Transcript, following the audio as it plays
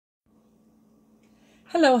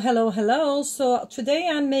Hello, hello, hello. So today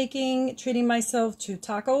I'm treating myself to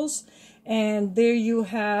tacos. And there you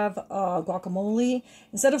have guacamole.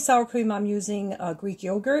 Instead of sour cream, I'm using Greek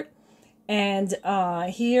yogurt. And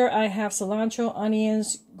here I have cilantro,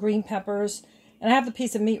 onions, green peppers. And I have the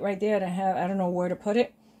piece of meat right there that I don't know where to put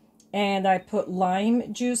it. And I put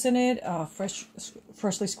lime juice in it,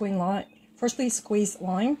 freshly squeezed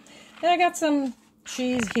lime. And I got some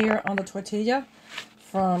cheese here on the tortilla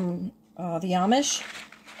from the Amish,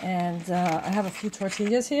 and I have a few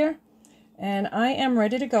tortillas here, and I am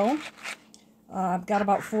ready to go. I've got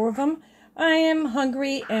about 4 of them. I am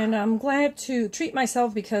hungry, and I'm glad to treat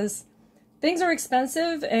myself because things are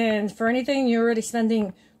expensive, and for anything you're already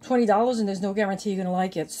spending $20, and there's no guarantee you're going to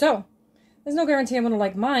like it. So there's no guarantee I'm going to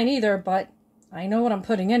like mine either, but I know what I'm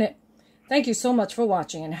putting in it. Thank you so much for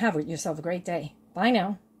watching, and have yourself a great day. Bye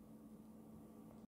now.